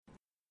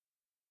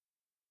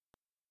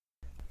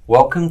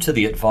Welcome to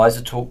the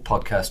Advisor Talk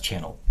podcast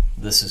channel.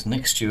 This is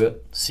Nick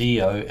Stewart,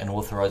 CEO and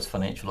Authorised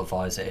Financial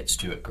Advisor at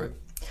Stewart Group.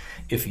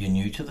 If you're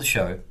new to the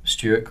show,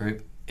 Stewart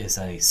Group is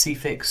a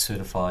CFAX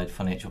certified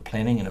financial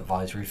planning and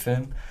advisory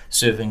firm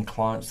serving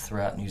clients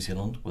throughout New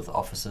Zealand with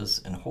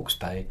offices in Hawke's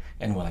Bay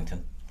and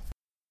Wellington.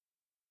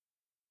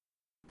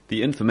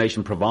 The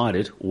information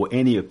provided or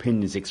any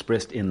opinions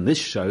expressed in this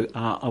show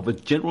are of a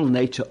general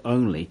nature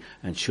only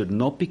and should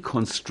not be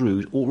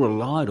construed or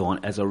relied on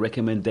as a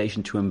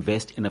recommendation to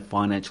invest in a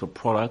financial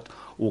product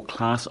or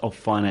class of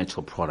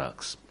financial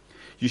products.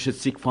 You should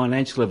seek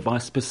financial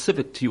advice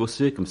specific to your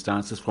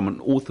circumstances from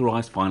an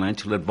authorised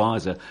financial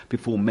advisor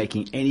before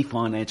making any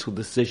financial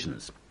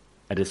decisions.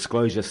 A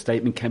disclosure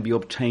statement can be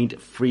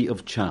obtained free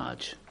of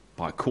charge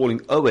by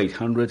calling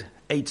 0800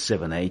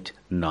 878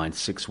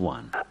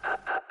 961.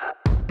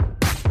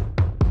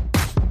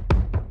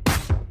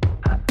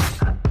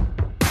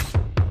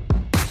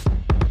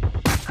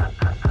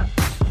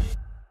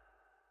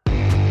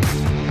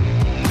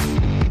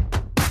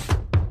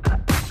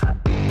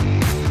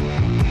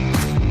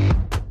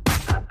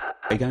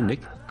 How you going, Nick?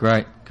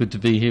 Great, good to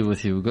be here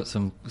with you. We've got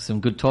some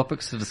good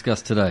topics to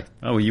discuss today.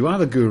 Oh, well, you are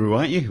the guru,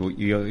 aren't you?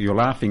 You're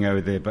laughing over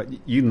there, but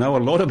you know a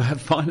lot about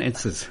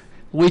finances.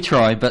 We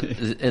try, but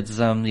it's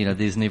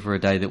there's never a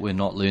day that we're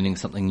not learning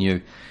something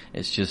new.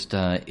 It's just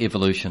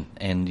evolution,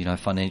 and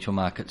financial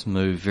markets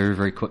move very,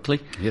 very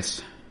quickly.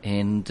 Yes,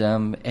 and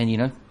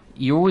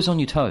you're always on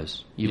your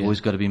toes. You've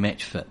always got to be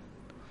match fit.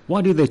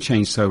 Why do they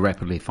change so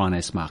rapidly,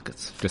 finance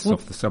markets? Just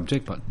off the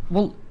subject, but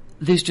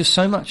there's just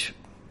so much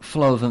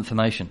flow of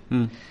information,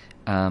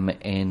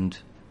 and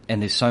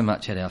there's so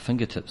much at our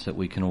fingertips that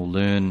we can all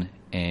learn,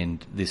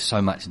 and there's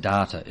so much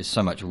data, there's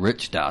so much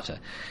rich data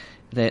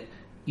that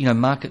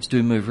markets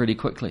do move really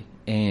quickly,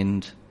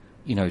 and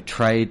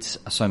trades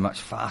are so much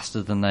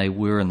faster than they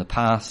were in the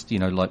past.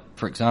 Like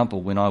for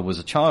example, when I was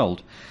a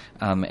child,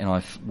 and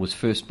I was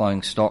first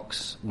buying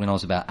stocks when I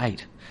was about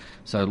 8,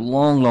 so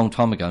long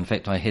time ago. In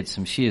fact, I had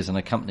some shares in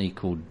a company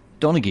called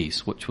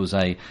Donaghy's, which was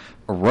a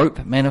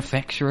rope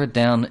manufacturer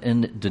down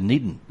in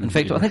Dunedin. In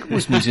fact, I think it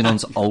was New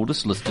Zealand's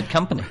oldest listed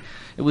company.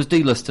 It was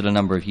delisted a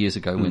number of years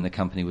ago when the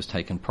company was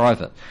taken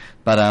private.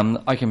 But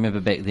I can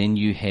remember back then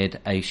you had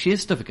a share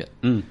certificate,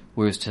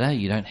 whereas today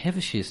you don't have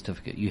a share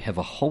certificate. You have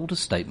a holder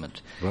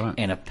statement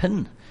and a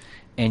PIN,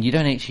 and you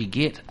don't actually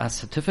get a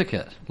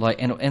certificate.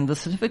 And the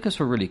certificates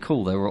were really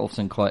cool. They were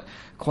often quite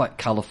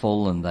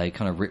colourful, and they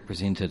kind of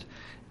represented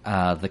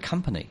the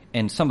company,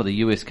 and some of the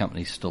US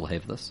companies still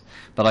have this.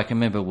 But I can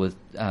remember with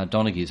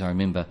Donaghy's,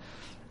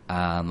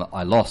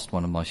 I lost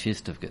one of my share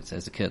certificates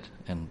as a kid,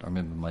 and I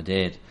remember my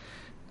dad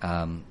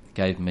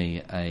gave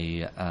me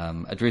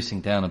a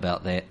dressing down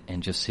about that,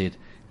 and just said,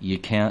 you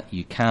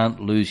can't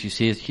lose your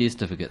share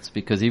certificates,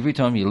 because every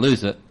time you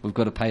lose it, we've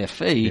got to pay a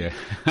fee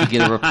to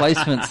get a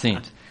replacement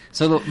sent.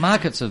 So look,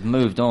 markets have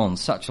moved on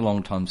such a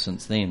long time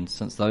since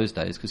those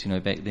days, because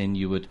back then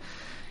you would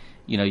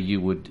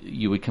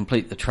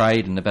complete the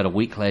trade, and about a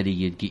week later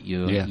you'd get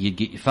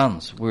your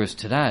funds. Whereas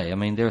today,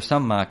 there are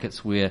some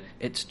markets where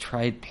it's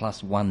trade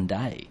plus 1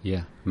 day.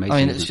 Yeah,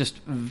 amazing. It's just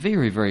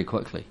very, very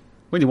quickly.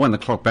 When you wind the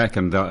clock back,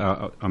 and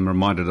I'm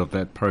reminded of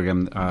that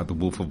program, The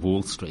Wolf of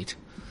Wall Street.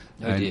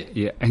 Oh dear.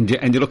 Yeah, and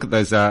you look at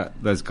those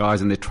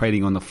guys, and they're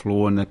trading on the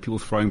floor, and people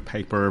throwing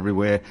paper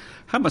everywhere.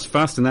 How much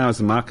faster now is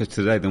the market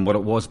today than what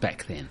it was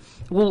back then?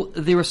 Well,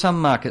 there are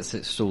some markets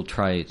that still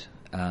trade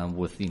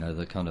with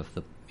the kind of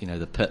the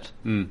pit,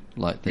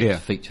 like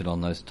that's featured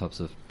on those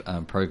types of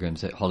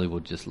programs that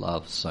Hollywood just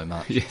loves so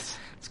much. Yes,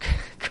 it's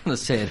kind of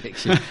sad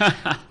actually.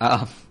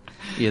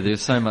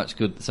 There's so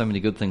many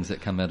good things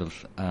that come out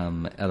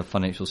of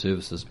financial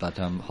services, but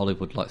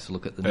Hollywood likes to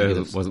look at the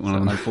negatives. Wasn't one of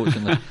them.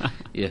 Unfortunately,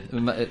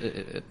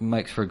 it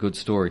makes for a good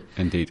story.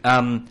 Indeed.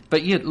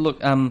 But look,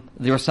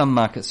 there are some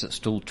markets that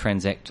still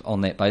transact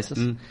on that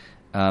basis.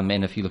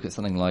 And if you look at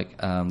something like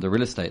the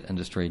real estate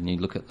industry, and you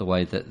look at the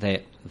way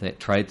that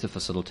trades are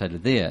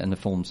facilitated there in the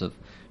forms of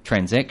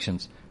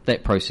transactions,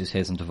 that process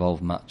hasn't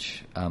evolved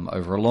much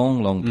over a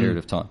long period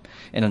of time.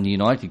 And in the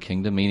United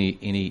Kingdom,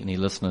 any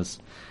listeners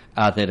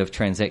that have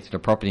transacted a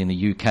property in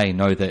the UK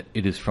know that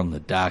it is from the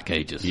dark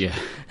ages. Yeah,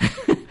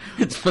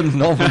 it's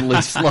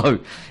phenomenally slow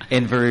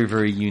and very,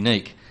 very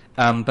unique.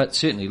 But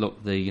certainly,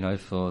 look,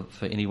 for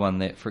anyone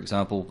that, for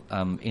example,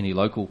 any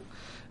local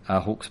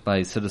Hawke's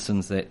Bay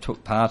citizens that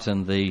took part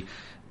in the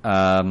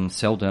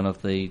sell down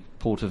of the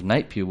Port of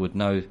Napier would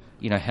know,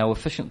 how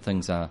efficient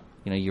things are.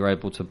 You're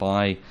able to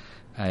buy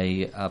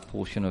a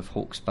portion of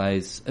Hawke's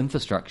Bay's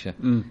infrastructure,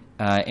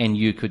 and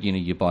you could,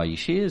 you buy your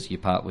shares, you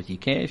part with your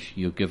cash,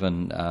 you're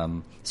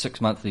given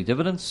 6 monthly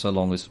dividends, so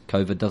long as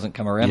COVID doesn't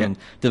come around and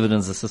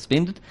dividends are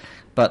suspended.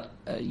 But,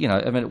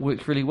 it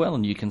works really well,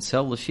 and you can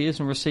sell the shares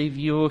and receive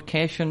your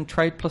cash and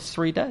trade plus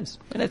 3 days.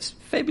 And that's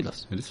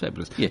fabulous. It is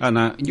fabulous. Yeah.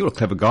 And you're a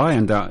clever guy,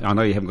 and I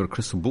know you haven't got a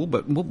crystal ball,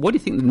 but what do you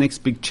think the next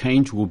big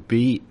change will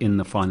be in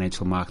the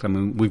financial market?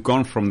 We've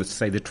gone from, let's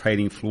say, the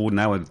trading floor,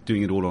 now we're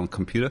doing it all on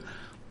computer.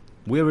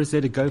 Where is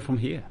there to go from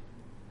here?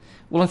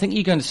 Well, I think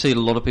you're going to see a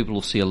lot of people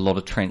will see a lot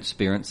of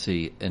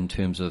transparency in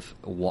terms of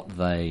what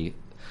they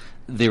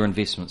their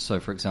investments. So,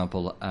 for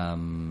example,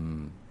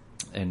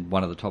 and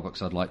one of the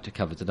topics I'd like to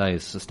cover today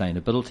is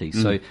sustainability.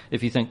 So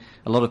if you think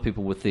a lot of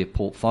people with their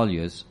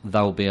portfolios,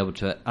 they'll be able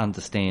to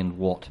understand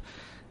what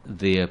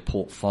their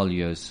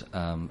portfolio's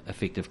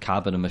effective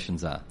carbon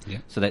emissions are. Yeah.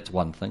 So that's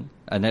one thing.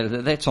 And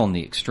that's on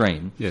the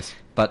extreme. Yes.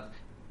 But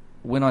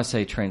when I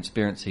say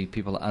transparency,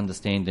 people are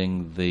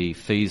understanding the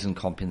fees and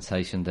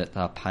compensation that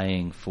they're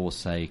paying for,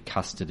 say,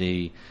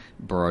 custody,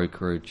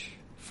 brokerage,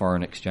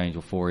 foreign exchange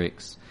or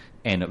Forex,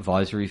 and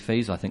advisory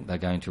fees. I think they're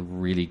going to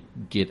really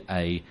get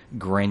a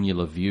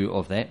granular view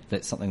of that.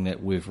 That's something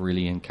that we've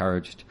really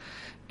encouraged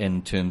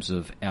in terms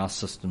of our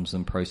systems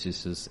and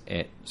processes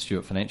at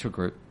Stewart Financial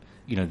Group.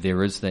 You know,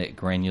 there is that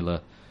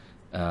granular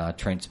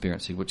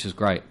transparency, which is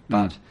great,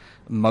 but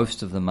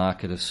most of the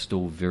market is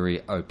still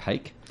very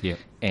opaque. Yeah.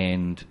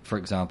 And for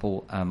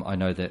example, I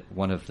know that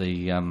one of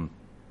the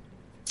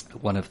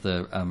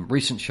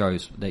recent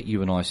shows that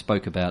you and I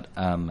spoke about,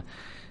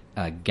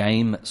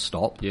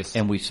 GameStop, yes,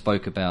 and we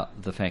spoke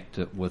about the fact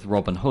that with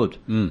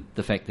Robinhood,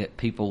 the fact that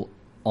people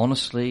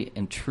honestly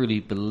and truly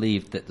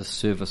believed that the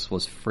service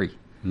was free.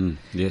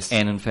 Yes.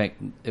 And in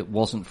fact, it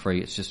wasn't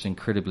free. It's just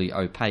incredibly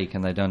opaque,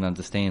 and they don't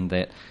understand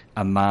that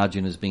a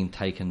margin is being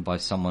taken by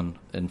someone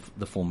in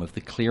the form of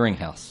the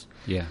clearinghouse.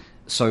 Yeah.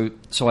 So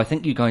I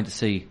think you're going to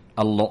see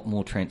a lot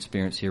more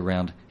transparency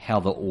around how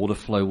the order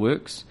flow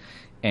works,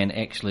 and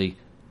actually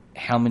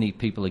how many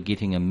people are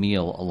getting a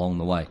meal along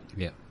the way.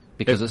 Yeah.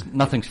 Because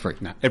nothing's free.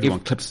 No, everyone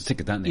clips the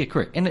ticket, don't they? Yeah,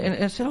 correct. And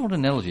it's an old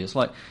analogy. It's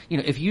like, you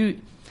know, if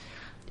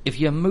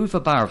you move a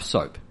bar of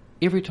soap,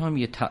 every time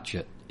you touch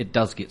it, it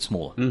does get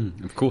smaller.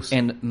 Of course.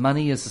 And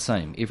money is the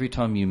same. Every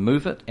time you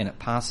move it and it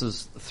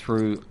passes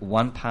through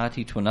one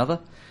party to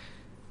another,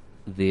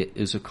 there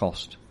is a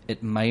cost.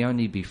 It may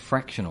only be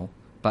fractional,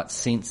 but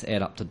cents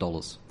add up to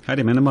dollars. How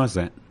do you minimise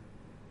that?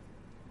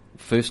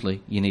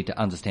 Firstly, you need to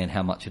understand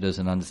how much it is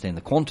and understand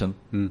the quantum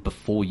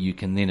before you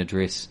can then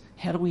address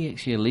how do we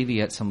actually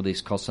alleviate some of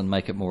these costs and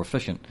make it more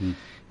efficient.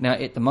 Now,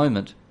 at the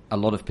moment, a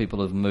lot of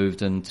people have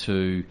moved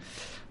into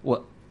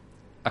what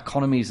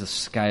economies of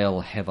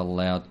scale have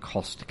allowed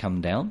costs to come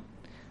down.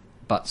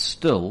 But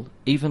still,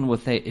 even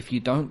with that, if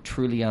you don't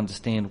truly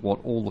understand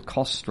what all the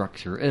cost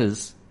structure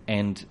is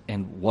and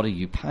what are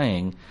you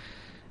paying,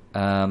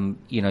 the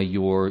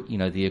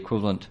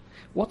equivalent.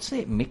 What's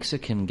that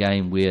Mexican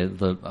game where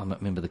I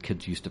remember the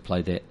kids used to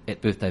play that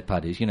at birthday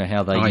parties? You know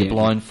how you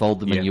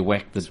blindfold them and you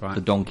whack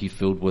the donkey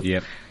filled with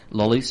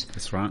lollies?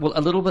 That's right. Well,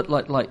 a little bit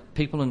like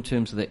people in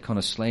terms of that kind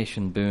of slash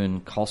and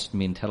burn cost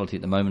mentality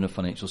at the moment of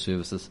financial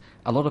services,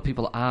 a lot of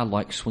people are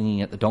like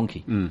swinging at the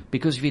donkey.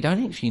 Because if you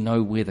don't actually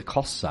know where the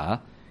costs are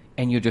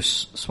and you're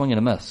just swinging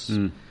a miss,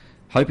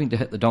 hoping to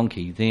hit the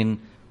donkey, then,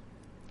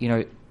 you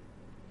know,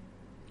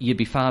 you'd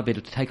be far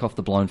better to take off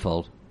the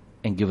blindfold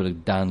and give it a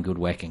darn good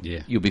whacking.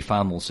 Yeah. You'll be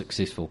far more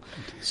successful.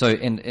 So,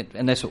 and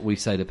that's what we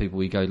say to people.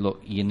 We go,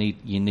 look, you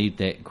need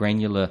that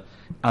granular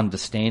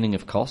understanding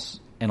of costs.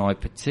 And I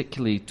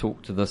particularly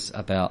talk to this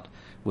about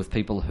with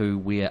people who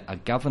wear a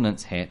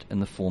governance hat in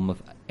the form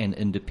of an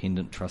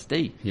independent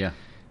trustee. Yeah.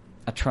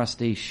 A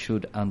trustee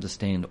should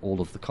understand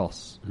all of the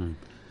costs.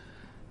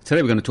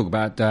 Today we're going to talk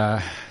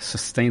about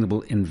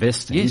sustainable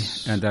investing.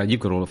 Yes. And you've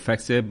got all the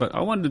facts there, but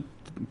I wondered,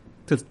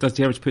 does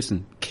the average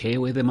person care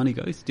where their money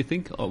goes, do you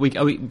think? Are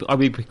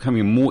we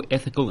becoming more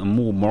ethical and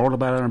more moral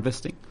about our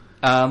investing?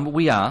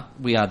 We are.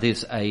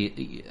 There's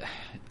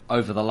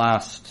over the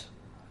last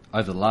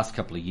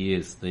couple of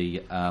years,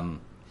 the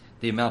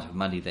amount of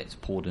money that's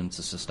poured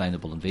into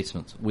sustainable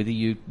investments, whether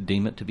you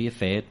deem it to be a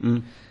fad,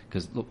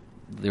 because look,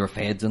 there are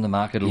fads in the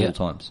market at all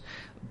times,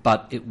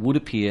 but it would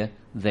appear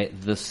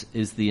that this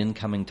is the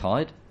incoming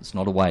tide. It's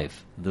not a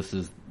wave. This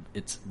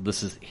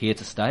is here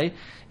to stay,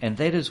 and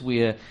that is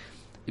where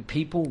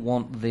people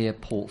want their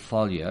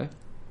portfolio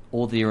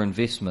or their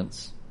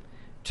investments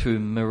to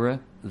mirror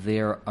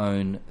their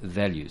own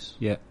values.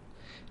 Yeah.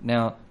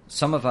 Now,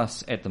 some of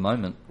us at the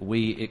moment,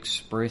 we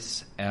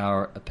express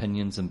our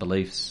opinions and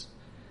beliefs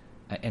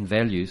and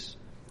values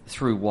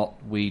through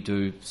what we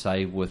do,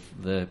 say, with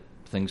the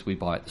things we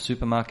buy at the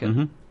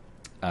supermarket,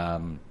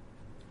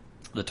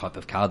 the type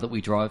of car that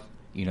we drive,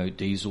 you know,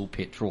 diesel,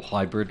 petrol,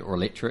 hybrid or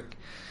electric,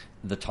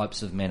 the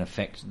types of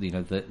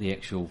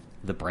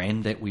the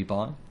brand that we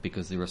buy,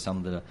 because there are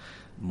some that are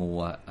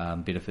more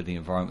better for the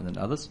environment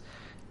than others.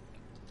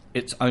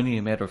 It's only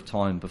a matter of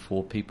time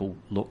before people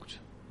looked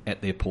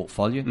at their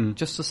portfolio,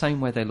 just the same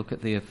way they look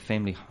at their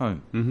family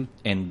home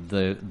and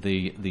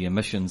the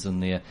emissions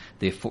and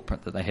their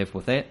footprint that they have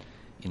with that.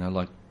 You know,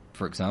 like,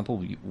 for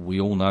example, we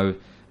all know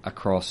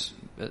across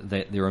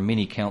that there are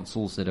many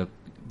councils that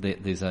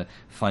there's a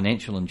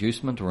financial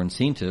inducement or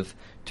incentive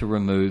to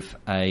remove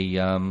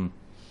an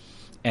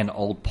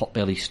old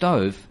potbelly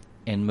stove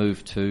and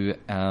move to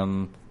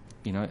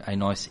a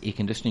nice air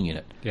conditioning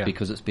unit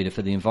because it's better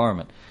for the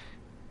environment.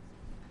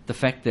 The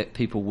fact that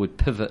people would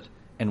pivot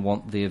and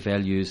want their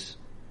values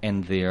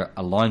and their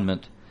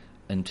alignment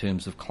in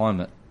terms of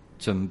climate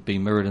to be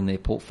mirrored in their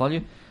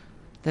portfolio,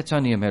 that's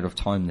only a matter of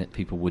time that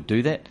people would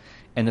do that.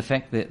 And the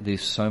fact that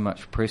there's so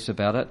much press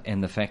about it,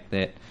 and the fact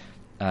that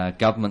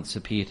governments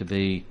appear to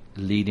be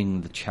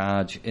leading the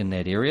charge in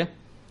that area.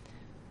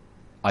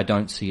 I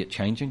don't see it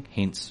changing,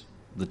 hence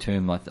the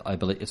term, I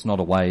believe it's not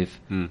a wave,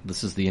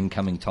 this is the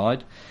incoming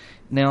tide.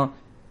 Now,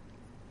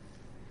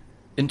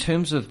 in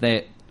terms of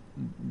that,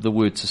 the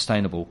word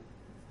sustainable,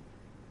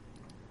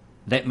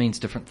 that means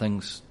different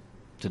things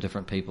to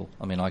different people.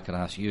 I mean, I could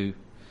ask you,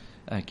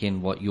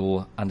 Ken, what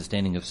your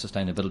understanding of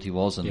sustainability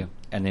was, and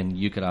then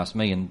you could ask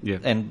me, and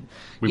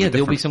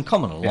there'll be some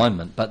common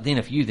alignment. But then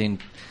if you then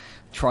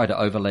try to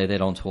overlay that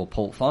onto a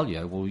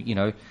portfolio, well,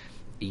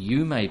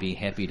 you may be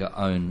happy to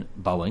own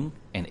Boeing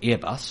and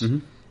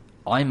Airbus.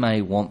 I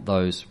may want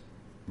those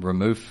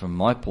removed from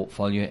my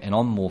portfolio, and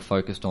I'm more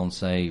focused on,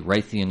 say,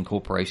 Raytheon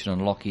Corporation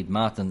and Lockheed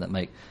Martin that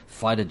make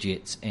fighter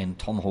jets and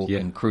Tomahawk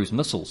and cruise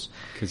missiles.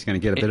 Because you're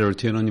going to get a better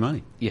return on your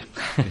money. Yeah.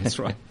 That's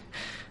right.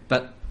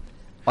 But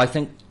I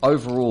think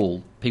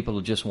overall people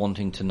are just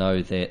wanting to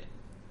know that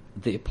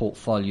their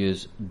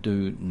portfolios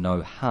do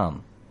no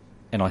harm.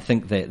 And I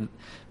think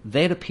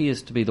that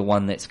appears to be the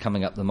one that's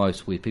coming up the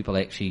most, where people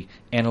actually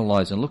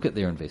analyse and look at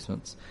their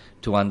investments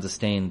to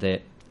understand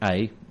that,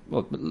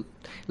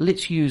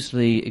 let's use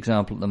the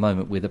example at the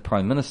moment where the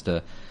Prime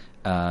Minister,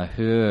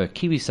 her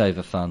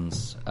KiwiSaver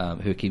funds,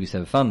 her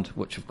KiwiSaver fund,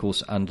 which of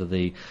course under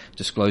the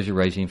disclosure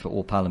regime for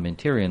all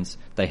parliamentarians,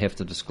 they have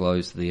to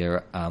disclose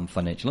their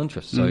financial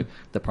interests. So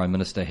the Prime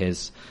Minister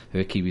has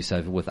her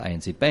KiwiSaver with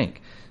ANZ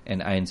Bank,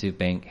 and ANZ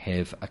Bank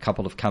have a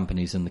couple of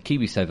companies in the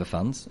KiwiSaver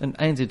funds, and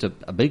ANZ's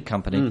a big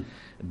company,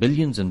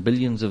 billions and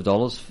billions of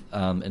dollars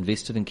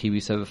invested in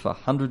KiwiSaver for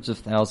hundreds of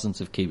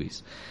thousands of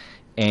Kiwis.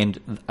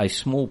 And a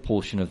small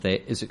portion of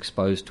that is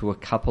exposed to a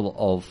couple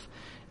of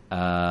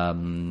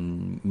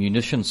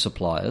munition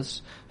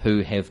suppliers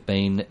who have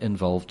been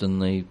involved in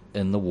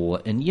the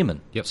war in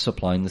Yemen,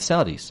 supplying the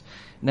Saudis.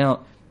 Now,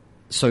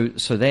 so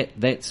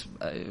that's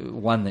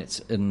one that's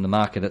in the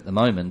market at the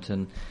moment,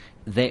 and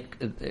that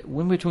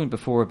when we were talking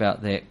before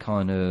about that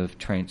kind of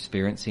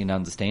transparency and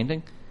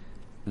understanding,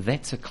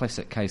 that's a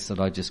classic case that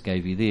I just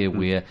gave you there,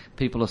 where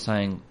people are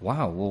saying,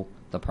 "Wow, well,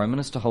 the Prime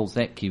Minister holds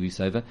that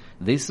KiwiSaver.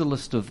 There's the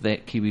list of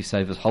that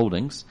KiwiSaver's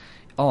holdings.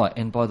 Oh,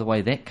 and by the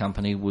way, that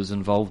company was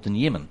involved in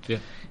Yemen." Yeah.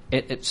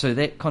 So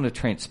that kind of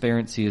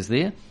transparency is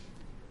there,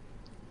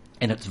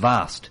 and it's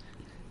vast.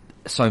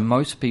 So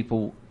most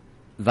people,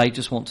 they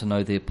just want to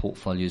know their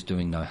portfolio is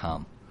doing no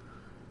harm.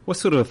 What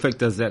sort of effect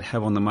does that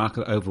have on the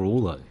market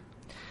overall, though?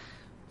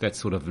 That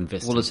sort of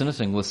investing? Well, it's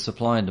interesting. With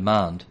supply and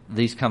demand,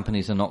 these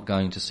companies are not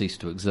going to cease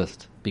to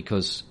exist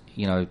because,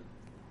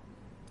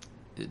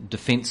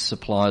 defence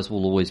suppliers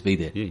will always be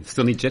there. Yeah, you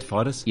still need jet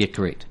fighters. Yeah,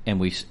 correct.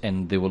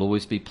 And there will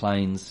always be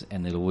planes,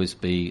 and there'll always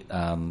be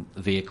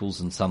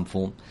vehicles in some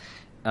form,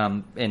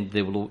 and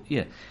there will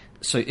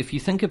So if you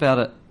think about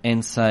it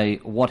and say,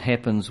 what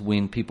happens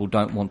when people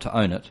don't want to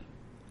own it?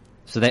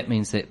 So that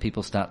means that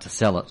people start to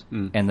sell it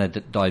and they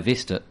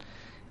divest it.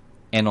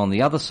 And on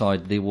the other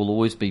side, there will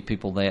always be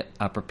people that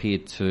are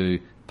prepared to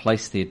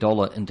place their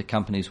dollar into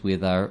companies where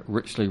they're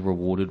richly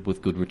rewarded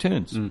with good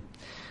returns.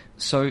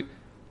 So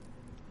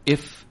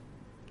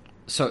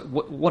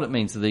what it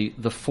means,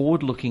 the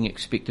forward-looking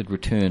expected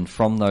return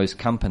from those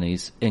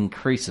companies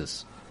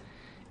increases.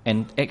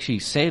 And actually,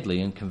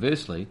 sadly and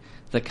conversely,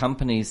 the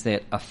companies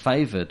that are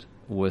favoured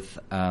with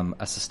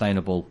a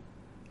sustainable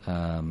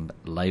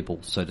label,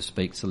 so to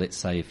speak, so let's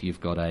say if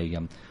you've got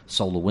a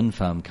solar wind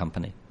farm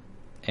company,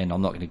 and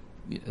I'm not going to,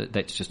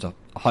 that's just a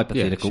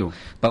hypothetical,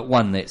 but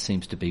one that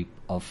seems to be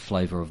of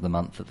flavour of the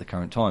month at the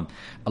current time.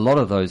 A lot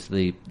of those,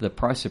 the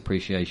price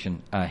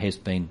appreciation has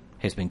been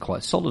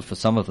quite solid for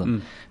some of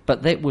them,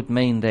 but that would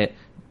mean that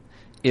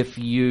if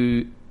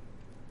you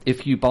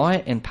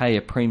buy and pay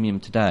a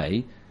premium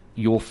today,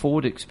 your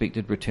forward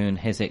expected return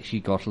has actually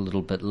got a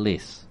little bit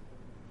less.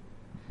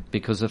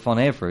 Because if on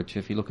average,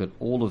 if you look at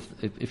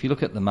if you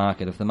look at the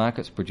market, if the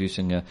market's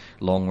producing a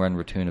long run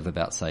return of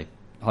about, say,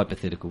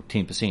 hypothetical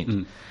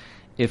 10%,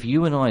 if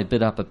you and I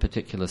bid up a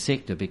particular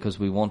sector because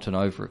we want an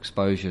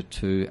overexposure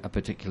to a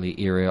particular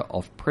area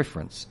of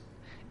preference,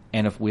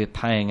 and if we're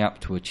paying up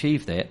to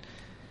achieve that,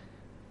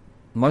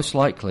 most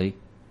likely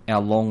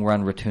our long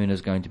run return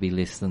is going to be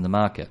less than the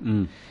market.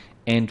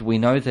 And we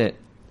know that,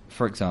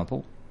 for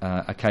example,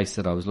 a case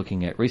that I was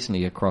looking at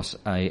recently across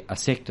a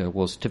sector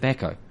was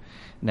tobacco.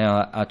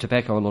 Now,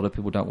 tobacco, a lot of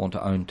people don't want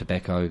to own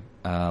tobacco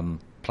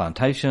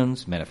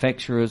plantations,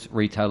 manufacturers,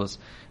 retailers.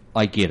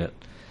 I get it.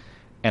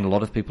 And a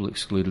lot of people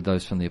excluded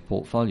those from their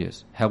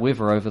portfolios.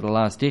 However, over the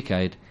last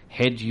decade,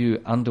 had you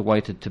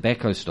underweighted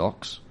tobacco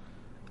stocks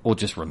or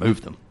just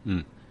removed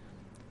them,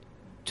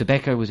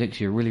 tobacco was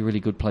actually a really, really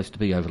good place to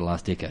be over the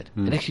last decade.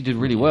 It actually did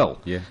really well,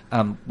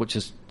 which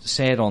is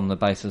sad on the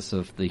basis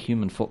of the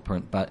human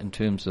footprint, but in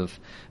terms of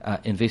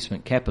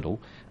investment capital,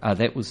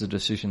 that was the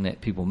decision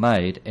that people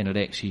made, and it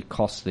actually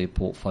cost their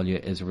portfolio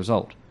as a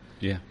result.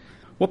 Yeah.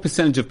 What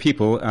percentage of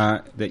people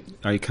that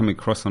are you coming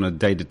across on a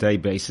day-to-day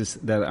basis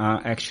that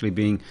are actually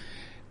being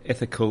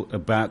ethical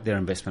about their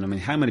investment? I mean,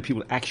 how many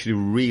people actually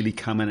really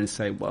come in and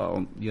say,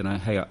 well,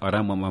 hey, I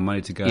don't want my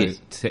money to go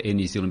to Air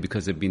New Zealand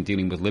because they've been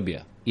dealing with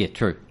Libya? Yeah,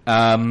 true.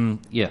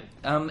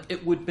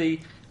 It would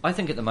be, I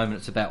think at the moment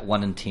it's about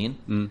 1 in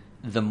 10,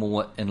 the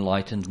more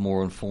enlightened,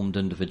 more informed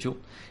individual.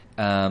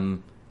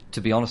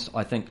 To be honest,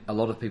 I think a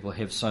lot of people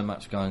have so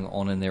much going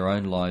on in their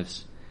own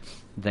lives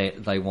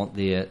that they want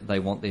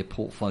their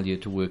portfolio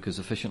to work as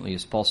efficiently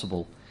as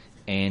possible,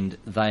 and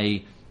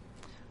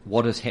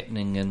what is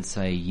happening in,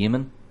 say,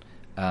 Yemen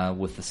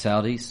with the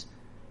Saudis,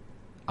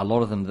 a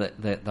lot of them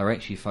that they're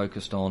actually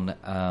focused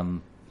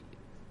on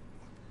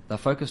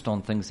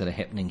things that are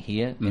happening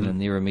here and in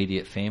their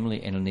immediate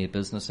family and in their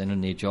business and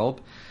in their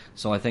job.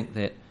 So I think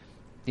that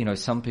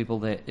some people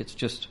that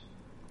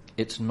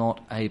it's not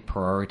a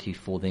priority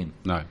for them.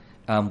 No.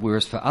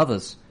 Whereas for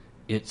others,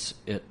 it's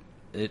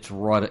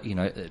right at,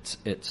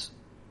 it's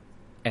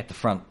at the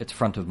front. It's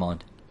front of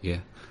mind. Yeah.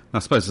 I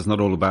suppose it's not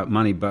all about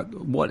money, but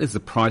what is the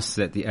price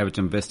that the average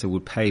investor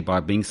would pay by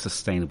being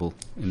sustainable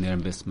in their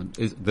investment?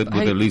 Would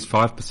they lose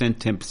 5%,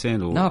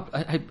 10%, or no?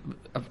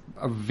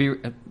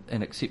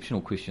 An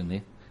exceptional question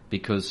there,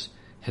 because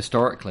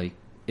historically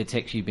it's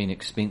actually been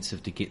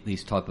expensive to get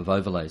these type of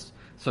overlays.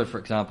 So, for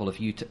example,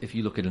 if you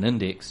look at an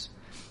index,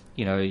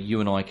 you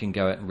and I can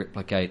go out and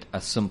replicate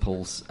a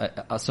simple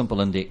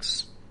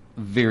index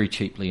very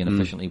cheaply and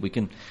efficiently.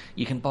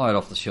 You can buy it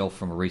off the shelf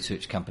from a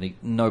research company,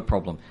 no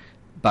problem.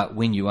 But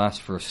when you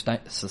ask for a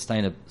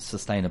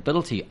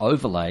sustainability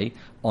overlay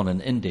on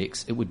an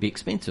index, it would be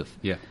expensive.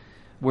 Yeah.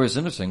 Whereas,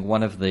 interesting,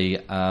 one of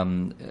the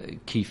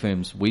key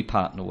firms we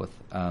partner with,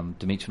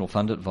 Dimensional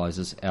Fund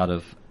Advisors out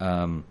of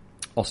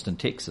Austin,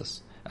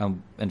 Texas,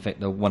 in fact,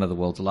 they're one of the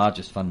world's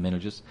largest fund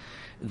managers,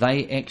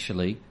 they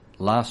actually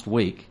last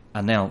week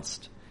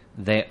announced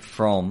that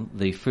from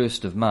the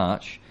 1st of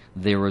March,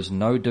 there is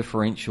no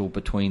differential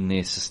between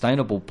their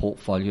sustainable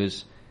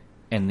portfolios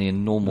and their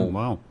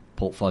normal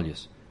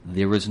portfolios.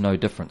 There is no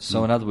difference.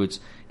 So in other words,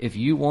 if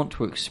you want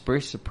to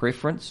express a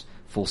preference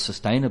for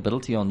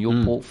sustainability on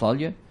your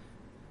portfolio,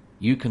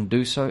 you can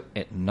do so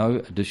at no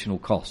additional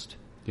cost.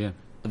 Yeah.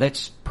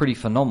 That's pretty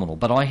phenomenal,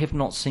 but I have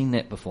not seen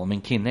that before. I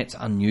mean, Ken, that's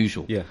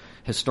unusual. Yeah.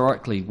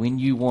 Historically, when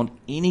you want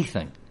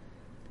anything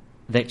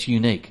that's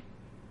unique,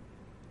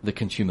 the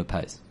consumer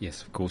pays.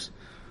 Yes, of course.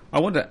 I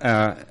wonder,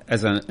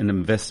 as an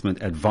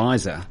investment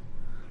advisor,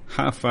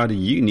 how far do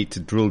you need to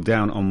drill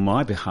down on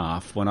my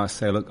behalf when I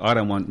say, look, I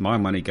don't want my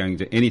money going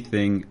to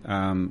anything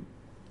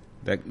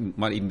that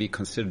might even be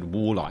considered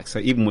warlike? So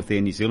even with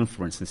Air New Zealand,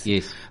 for instance.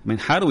 Yes. I mean,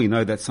 how do we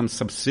know that some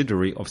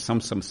subsidiary of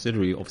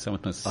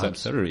someone's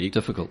subsidiary?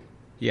 Difficult.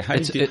 Yeah,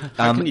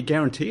 how can you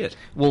guarantee it?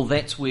 Well,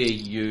 that's where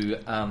you,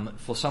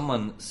 for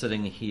someone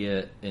sitting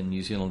here in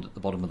New Zealand at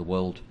the bottom of the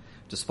world,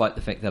 despite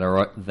the fact that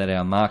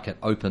our market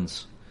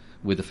opens,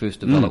 we're the first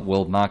developed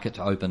world market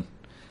to open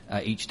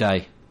each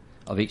day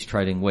of each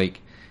trading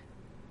week,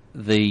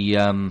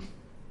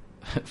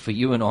 for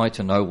you and I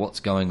to know what's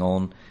going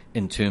on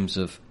in terms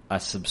of a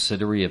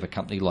subsidiary of a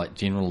company like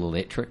General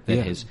Electric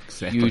that has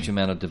a huge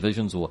amount of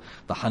divisions, or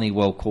the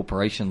Honeywell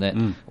Corporation that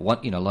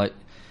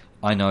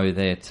I know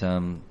that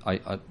I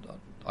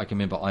can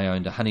remember I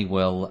owned a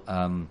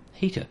Honeywell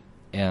heater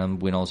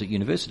when I was at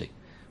university.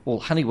 Well,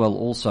 Honeywell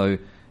also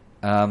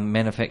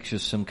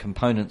manufactures some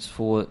components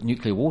for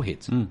nuclear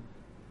warheads.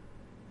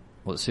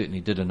 Well, it certainly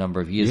did a number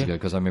of years ago,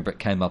 because I remember it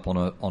came up on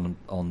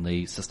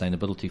the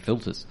sustainability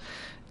filters.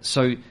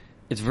 So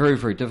it's very,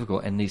 very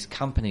difficult, and these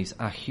companies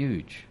are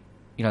huge.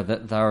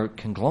 They're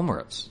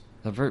conglomerates.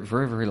 They're very,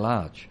 very, very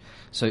large.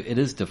 So it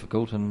is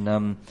difficult,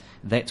 and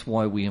that's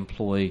why we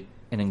employ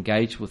and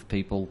engage with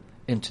people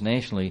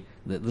internationally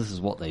that this is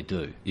what they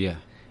do. Yeah.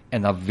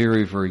 And they're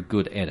very, very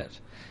good at it.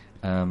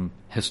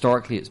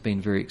 Historically, it's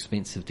been very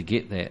expensive to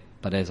get that,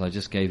 but as I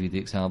just gave you the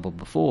example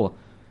before,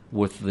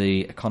 with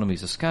the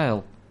economies of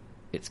scale,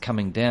 it's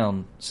coming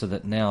down so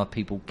that now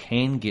people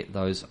can get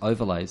those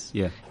overlays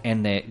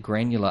and that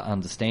granular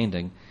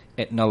understanding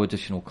at no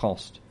additional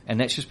cost. And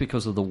that's just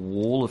because of the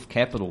wall of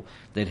capital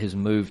that has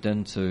moved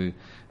into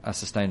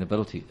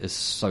sustainability is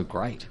so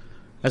great.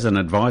 As an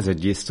advisor,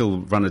 do you still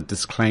run a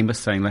disclaimer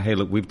saying, hey,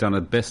 look, we've done the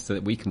best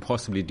that we can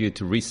possibly do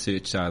to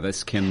research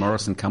this Ken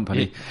Morrison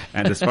company,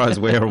 and as far as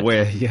we're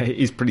aware,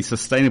 he's pretty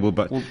sustainable.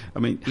 But,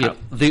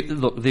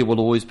 there will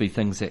always be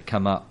things that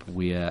come up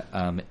where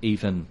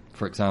even,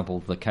 for example,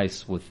 the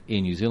case with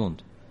Air New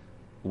Zealand,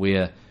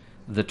 where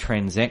the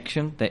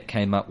transaction that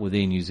came up with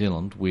Air New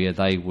Zealand, where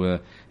they were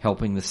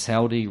helping the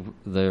Saudi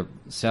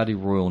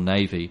Royal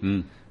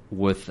Navy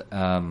with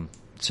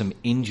some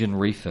engine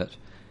refit,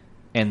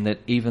 and that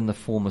even the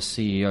former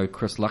CEO,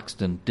 Chris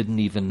Luxton, didn't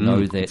even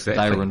know that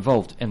they were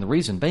involved. And the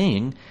reason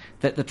being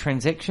that the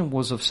transaction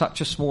was of such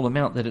a small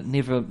amount that it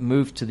never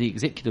moved to the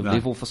executive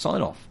level for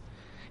sign-off.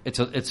 It's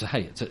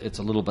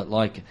a little bit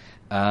like,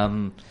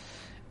 I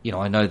know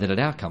that at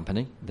our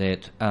company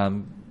that,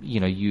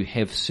 you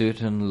have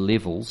certain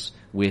levels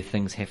where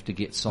things have to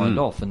get signed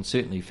off. And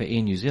certainly for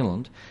Air New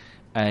Zealand,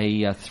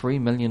 a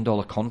 $3 million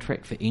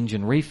contract for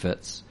engine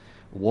refits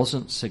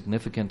wasn't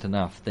significant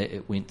enough that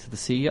it went to the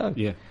CEO.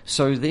 Yeah.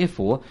 So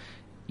therefore,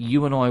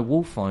 you and I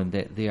will find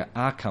that there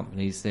are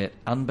companies that,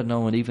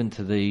 unbeknown even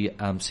to the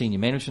senior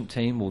management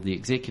team or the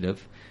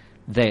executive,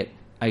 that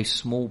a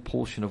small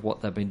portion of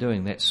what they've been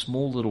doing, that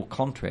small little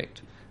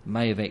contract,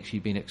 may have actually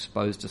been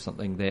exposed to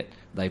something that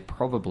they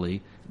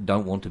probably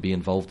don't want to be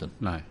involved in.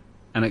 No.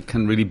 And it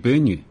can really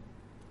burn you.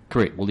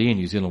 Correct. Well, the Air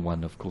New Zealand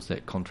one, of course,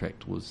 that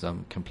contract was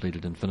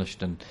completed and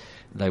finished, and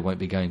they won't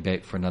be going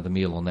back for another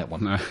meal on that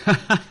one. No.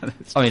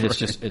 I mean, with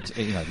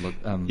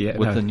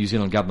the New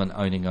Zealand government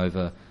owning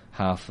over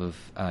half of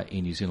Air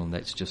New Zealand,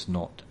 that's just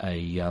not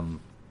a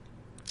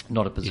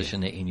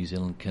position that Air New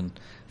Zealand can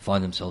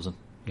find themselves in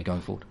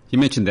going forward. You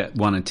mentioned that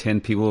 1 in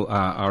 10 people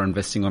are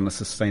investing on a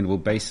sustainable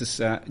basis.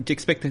 Do you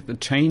expect that to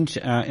change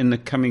in the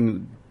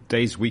coming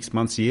days, weeks,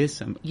 months,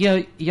 years?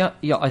 Yeah.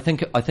 I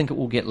think it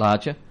will get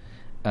larger,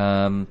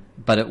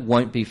 but it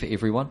won't be for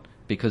everyone,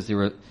 because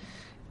there are.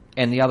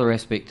 And the other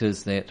aspect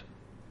is that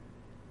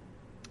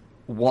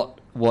what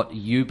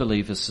you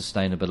believe is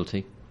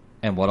sustainability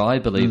and what I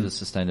believe is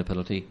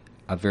sustainability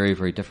are very,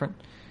 very different.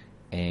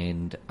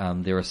 And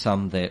there are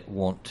some that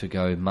want to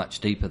go much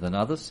deeper than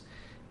others.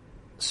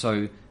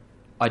 So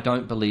I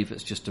don't believe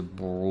it's just a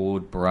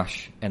broad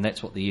brush, and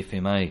that's what the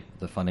FMA,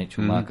 the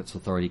Financial Markets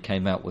Authority,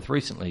 came out with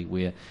recently,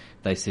 where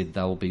they said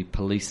they'll be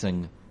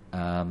policing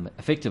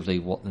effectively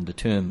what in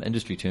the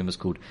industry term is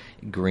called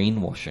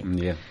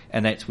greenwashing. Yeah.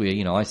 And that's where,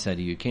 I say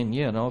to you, Ken,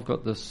 I've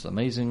got this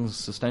amazing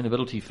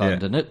sustainability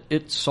fund, and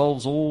it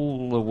solves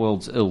all the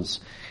world's ills.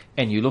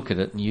 And you look at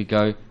it and you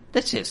go,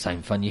 that's that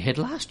same fun you had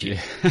last year.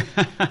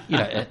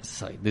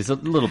 So there's a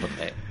little bit of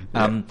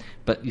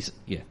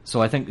that.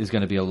 So I think there's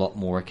going to be a lot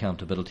more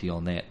accountability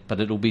on that. But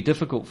it'll be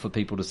difficult for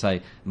people to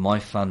say, my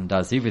fund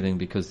does everything,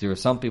 because there are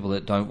some people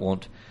that don't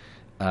want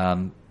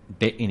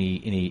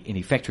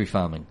any factory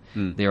farming.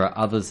 There are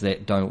others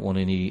that don't want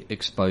any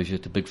exposure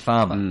to big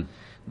pharma.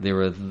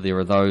 There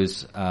are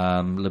those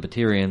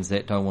libertarians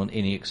that don't want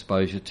any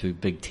exposure to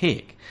big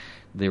tech.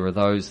 There are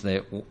those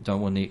that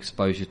don't want any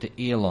exposure to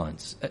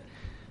airlines.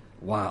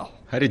 Wow.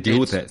 How do you deal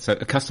with that? So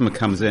a customer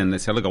comes in, they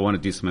say, look, I want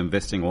to do some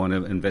investing, I want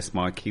to invest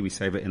my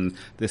KiwiSaver in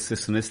this,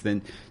 and this. Then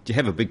do you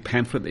have a big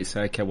pamphlet that you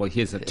say, okay, well,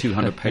 here's a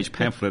 200-page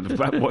pamphlet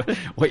about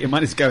what your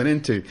money's going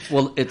into?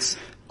 Well,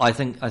 I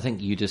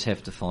think you just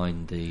have to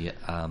find the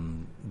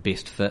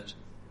best fit,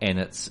 and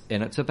it's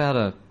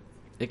about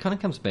it kind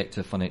of comes back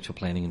to financial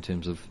planning in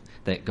terms of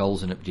that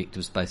goals and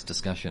objectives-based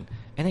discussion,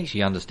 and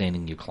actually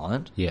understanding your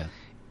client. Yeah.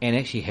 And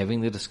actually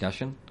having the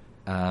discussion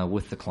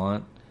with the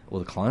client or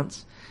the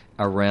clients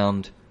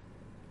around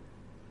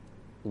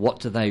what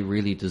do they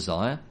really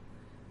desire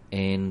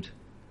and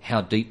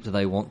how deep do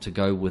they want to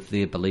go with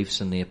their beliefs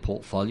in their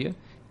portfolio,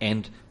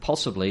 and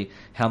possibly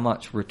how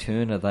much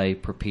return are they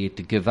prepared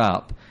to give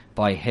up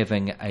by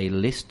having a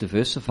less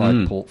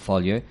diversified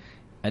portfolio.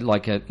 And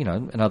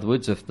in other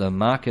words, if the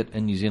market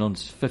in New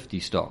Zealand's 50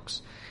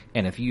 stocks,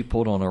 and if you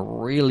put on a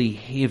really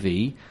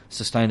heavy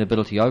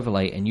sustainability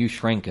overlay and you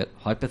shrank it,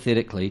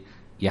 hypothetically,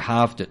 you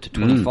halved it to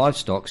 25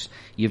 stocks,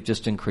 you've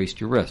just increased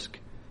your risk.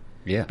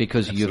 Yeah,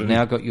 because absolutely. You've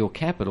now got your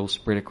capital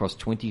spread across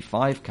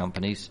 25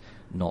 companies,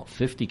 not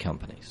 50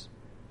 companies.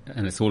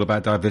 And it's all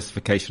about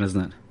diversification,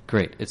 isn't it?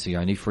 Correct. It's the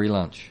only free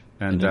lunch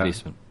in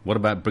investment. What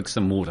about bricks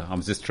and mortar? I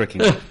was just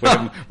tricking. We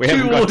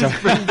haven't got to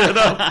bring that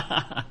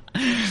up.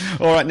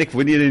 All right, Nick,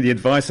 we need any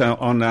advice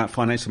on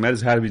financial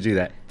matters. How do we do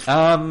that?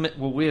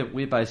 Well,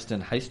 we're based in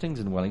Hastings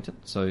in Wellington.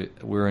 So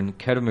we're in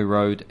Karamu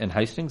Road in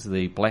Hastings,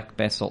 the black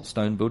basalt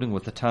stone building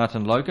with the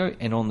tartan logo,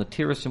 and on the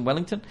terrace in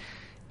Wellington.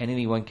 And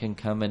anyone can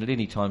come in at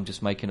any time,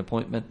 just make an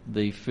appointment.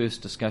 The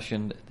first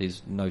discussion,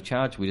 there's no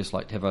charge. We just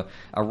like to have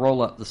a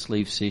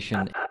roll-up-the-sleeve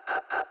session.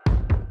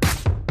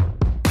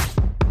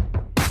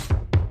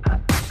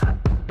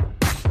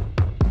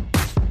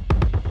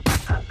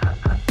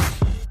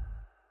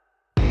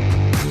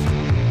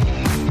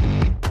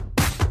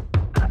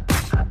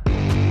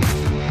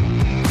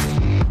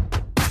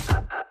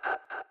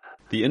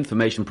 The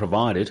information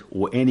provided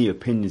or any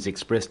opinions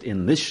expressed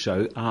in this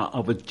show are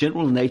of a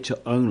general nature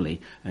only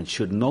and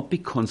should not be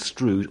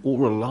construed or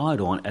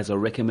relied on as a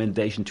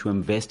recommendation to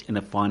invest in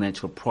a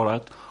financial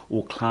product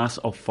or class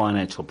of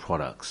financial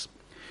products.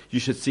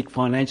 You should seek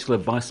financial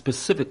advice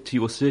specific to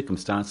your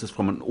circumstances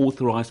from an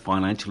authorized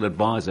financial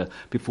advisor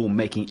before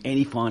making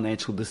any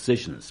financial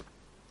decisions.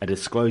 A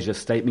disclosure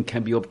statement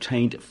can be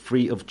obtained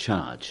free of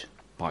charge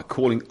by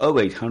calling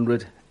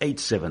 0800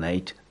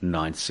 878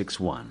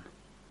 961.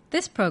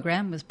 This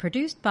program was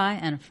produced by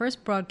and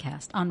first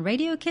broadcast on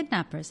Radio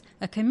Kidnappers,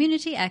 a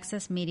community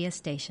access media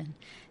station.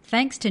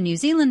 Thanks to New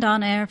Zealand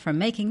On Air for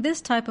making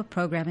this type of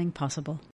programming possible.